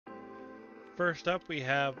First up, we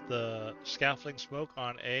have the scaffolding smoke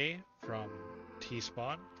on A from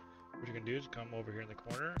T-spawn. What you're going to do is come over here in the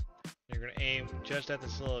corner. You're going to aim just at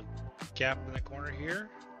this little gap in the corner here.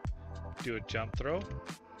 Do a jump throw.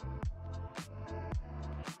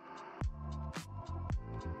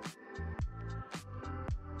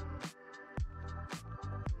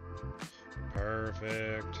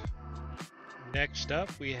 Perfect. Next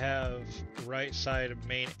up, we have right side of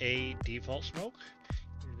main A default smoke.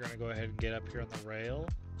 You're going to go ahead and get up here on the rail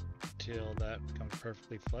till that becomes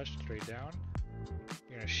perfectly flush straight down.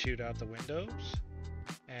 You're going to shoot out the windows.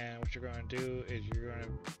 And what you're going to do is you're going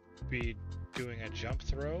to be doing a jump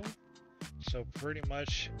throw. So pretty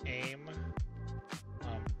much aim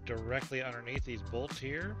directly underneath these bolts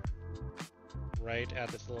here, right at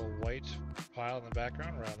this little white pile in the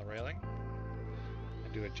background around the railing,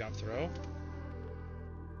 and do a jump throw.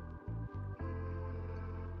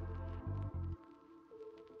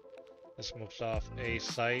 This smokes off a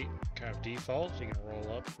site kind of default, so you can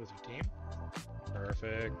roll up with your team.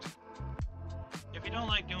 Perfect. If you don't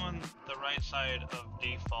like doing the right side of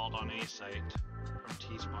default on a site from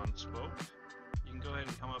T-spawn smoke, you can go ahead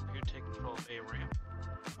and come up here, take control of a ramp,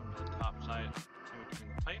 come to the top side in between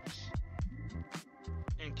the pipes,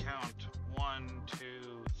 and count 1, 2,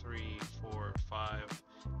 3, 4, 5.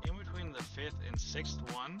 In between the 5th and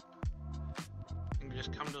 6th one, you can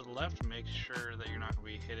just come to the left and make sure that you're not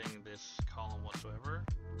going to be hitting this column whatsoever.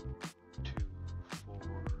 2, 4,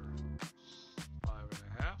 5.5.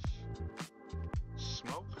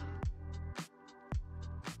 Smoke.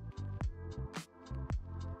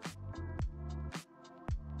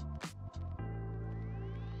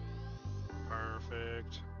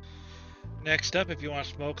 Perfect. Next up, if you want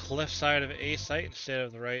to smoke left side of A site instead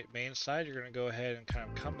of the right main side, you're going to go ahead and kind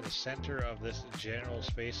of come to the center of this general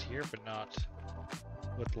space here, but not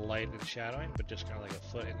with light and shadowing, but just kind of like a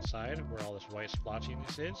foot inside where all this white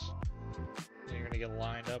splotchiness is. Then you're going to get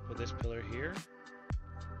lined up with this pillar here.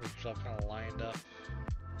 Make yourself kind of lined up.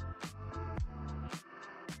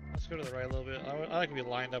 Let's go to the right a little bit. I like to be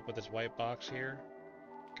lined up with this white box here.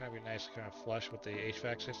 Kind of be nice, kind of flush with the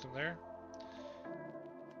HVAC system there.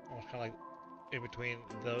 Almost kind of like in between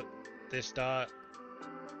this dot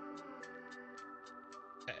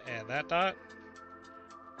and that dot.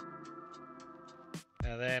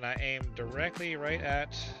 And then I aim directly right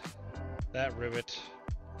at that rivet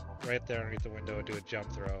right there underneath the window and do a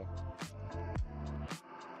jump throw.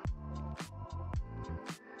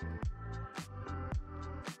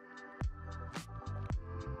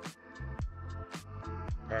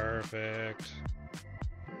 Perfect.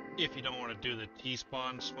 If you don't want to do the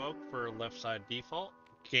T-spawn smoke for left side default,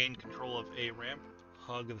 gain control of a ramp,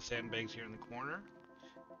 hug the sandbags here in the corner,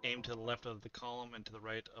 aim to the left of the column and to the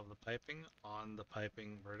right of the piping on the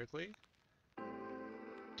piping vertically,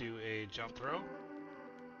 do a jump throw,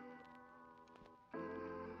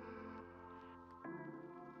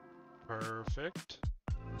 perfect.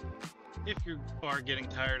 If you are getting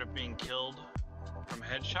tired of being killed from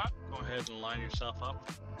headshot, go ahead and line yourself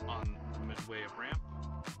up on the midway of ramp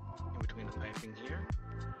in between the piping here.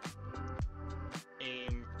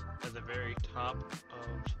 Aim at the very top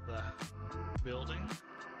of the building,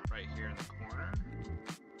 right here in the corner.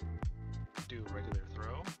 Do a regular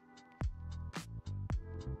throw.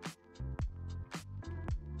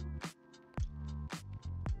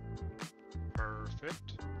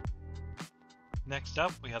 Perfect. Next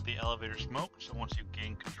up, we have the elevator smoke. So once you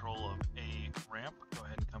gain control of a ramp, go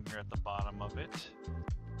ahead and come here at the bottom of it.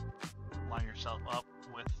 Line yourself up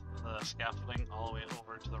with the scaffolding all the way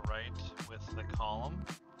over to the right with the column.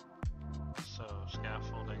 So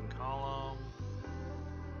scaffolding column,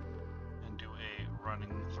 and do a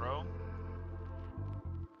running throw.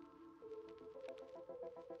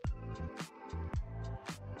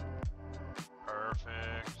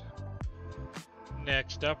 Perfect.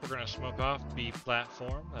 Next up, we're going to smoke off B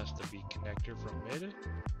platform. That's the B connector from mid.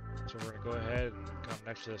 So we're going to go ahead and come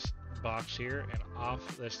next to this box here, and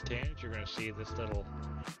off this tinge, you're going to see this little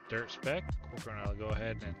dirt speck. We're going to go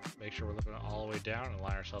ahead and make sure we're looking all the way down and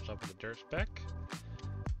line ourselves up with the dirt speck.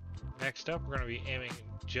 Next up, we're going to be aiming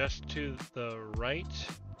just to the right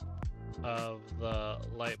of the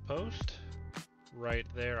light post, right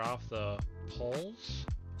there off the poles,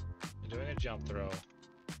 and doing a jump throw.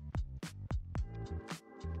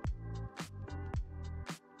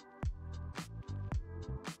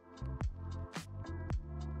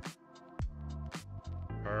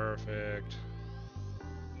 Perfect.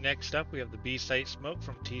 Next up, we have the B site smoke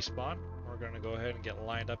from T-spawn. We're going to go ahead and get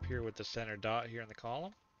lined up here with the center dot here in the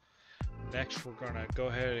column. Next, we're going to go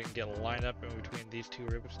ahead and get lined up in between these two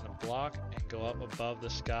rivets in the block and go up above the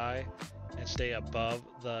sky and stay above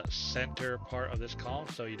the center part of this column.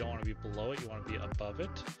 So you don't want to be below it, you want to be above it.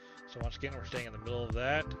 So once again, we're staying in the middle of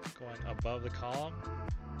that, going above the column,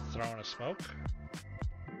 throwing a smoke.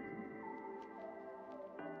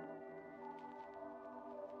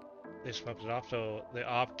 They smoked it off so the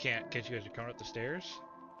op can't get you as you're coming up the stairs.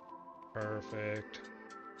 Perfect.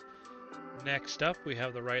 Next up, we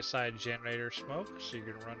have the right side generator smoke. So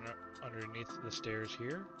you're gonna run underneath the stairs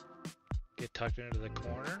here. Get tucked into the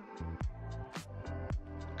corner.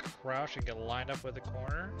 Crouch and get lined up with the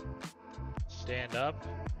corner. Stand up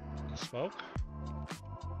and smoke.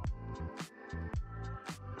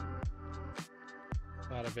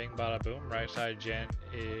 Bada bing, bada boom. Right side gen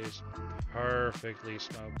is perfectly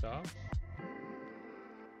smoked off.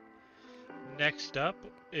 Next up,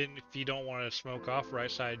 and if you don't want to smoke off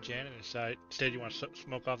right side gen, and instead you want to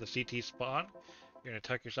smoke off the CT spawn, you're going to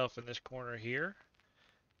tuck yourself in this corner here.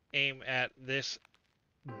 Aim at this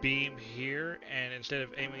beam here, and instead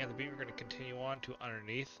of aiming at the beam, you're going to continue on to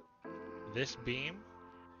underneath this beam.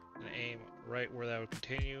 And aim right where that would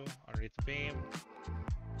continue, underneath the beam.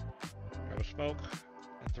 Grab a smoke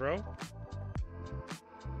and throw.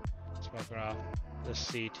 Smoking off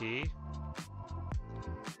the CT.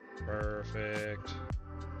 Perfect.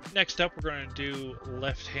 Next up, we're going to do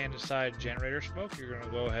left-handed side generator smoke. You're going to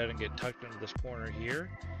go ahead and get tucked into this corner here.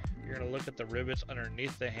 You're going to look at the rivets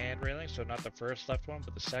underneath the hand railing, so not the first left one,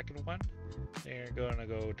 but the second one. And you're going to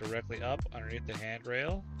go directly up underneath the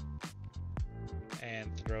handrail and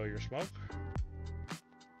throw your smoke.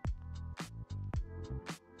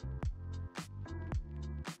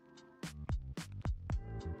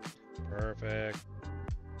 Perfect.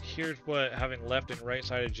 Here's what having left and right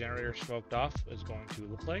sided generator smoked off is going to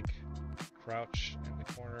look like. Crouch in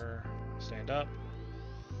the corner, stand up,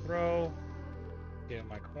 throw, get in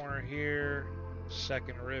my corner here,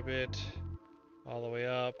 second rivet, all the way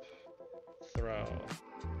up, throw.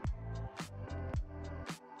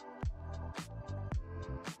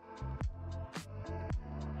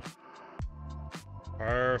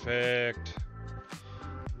 Perfect.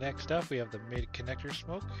 Next up, we have the mid connector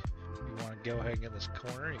smoke. You want to go ahead and get in this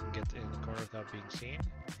corner. You can get in the corner without being seen.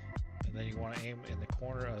 And then you want to aim in the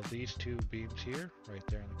corner of these two beams here, right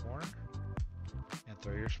there in the corner, and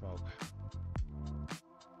throw your smoke.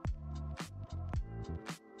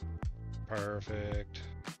 Perfect.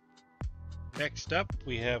 Next up,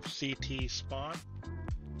 we have CT spawn.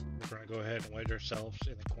 We're going to go ahead and wedge ourselves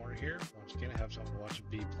in the corner here. Once again, have someone watch a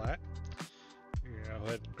B plat. You're going to go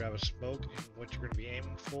ahead and grab a smoke, and what you're going to be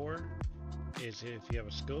aiming for is, if you have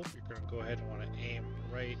a scope, you're going to go ahead and want to aim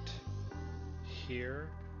right here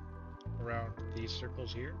around these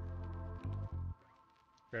circles here.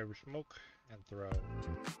 Grab your smoke and throw.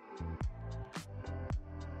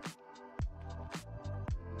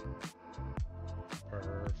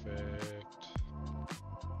 Perfect.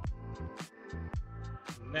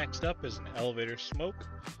 Next up is an elevator smoke.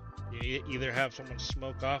 You either have someone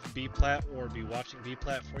smoke off B-plat or be watching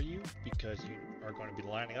B-plat for you, because you are going to be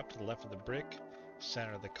lining up to the left of the brick,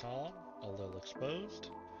 center of the column, a little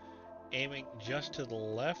exposed, aiming just to the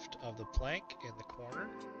left of the plank in the corner.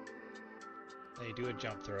 Then you do a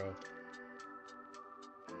jump throw.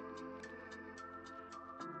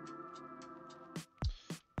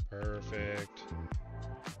 Perfect.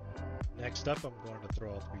 Next up, I'm going to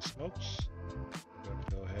throw all 3 smokes. I'm going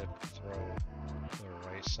to go ahead and throw the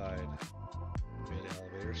right side mid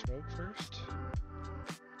elevator smoke first.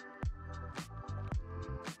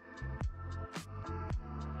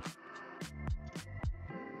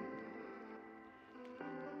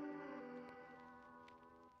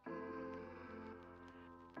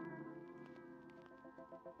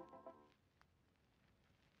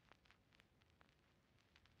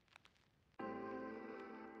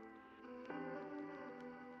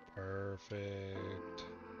 Perfect.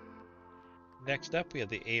 Next up, we have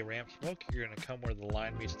the A ramp smoke. You're going to come where the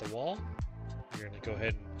line meets the wall. You're going to go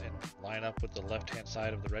ahead and line up with the left-hand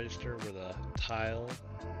side of the register where the tile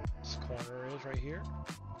corner is right here.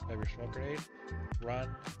 Grab your smoke grenade,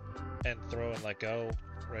 run, and throw and let go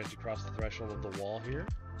right as you cross the threshold of the wall here.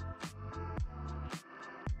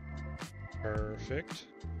 Perfect.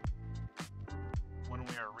 When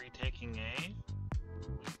we are retaking A,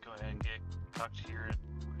 just go ahead and get tucked here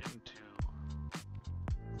into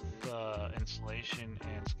the insulation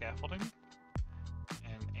and scaffolding,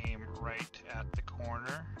 and aim right at the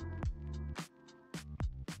corner.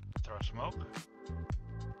 Throw smoke.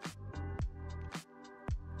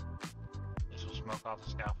 This will smoke off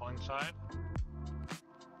the scaffolding side.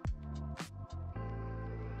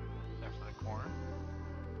 Except for the corner.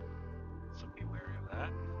 So be wary of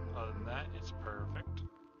that. Other than that, it's perfect.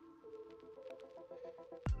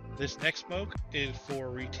 This next smoke is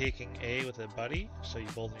for retaking A with a buddy, so you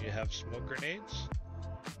both need to have smoke grenades.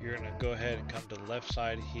 You're going to go ahead and come to the left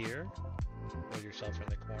side here, hold yourself in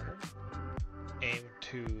the corner, aim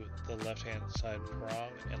to the left hand side prong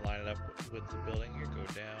and line it up with the building here, go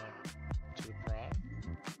down to the prong,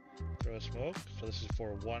 throw a smoke. So this is for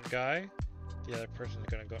one guy, the other person is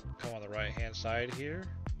going to come on the right hand side here,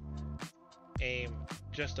 aim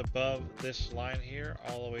just above this line here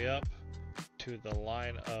all the way up to the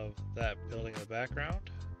line of that building in the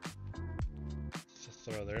background to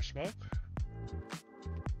throw their smoke.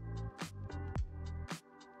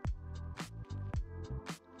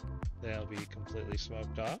 Then it'll be completely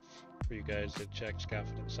smoked off for you guys to check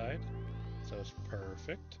scaffold inside. So it's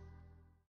perfect.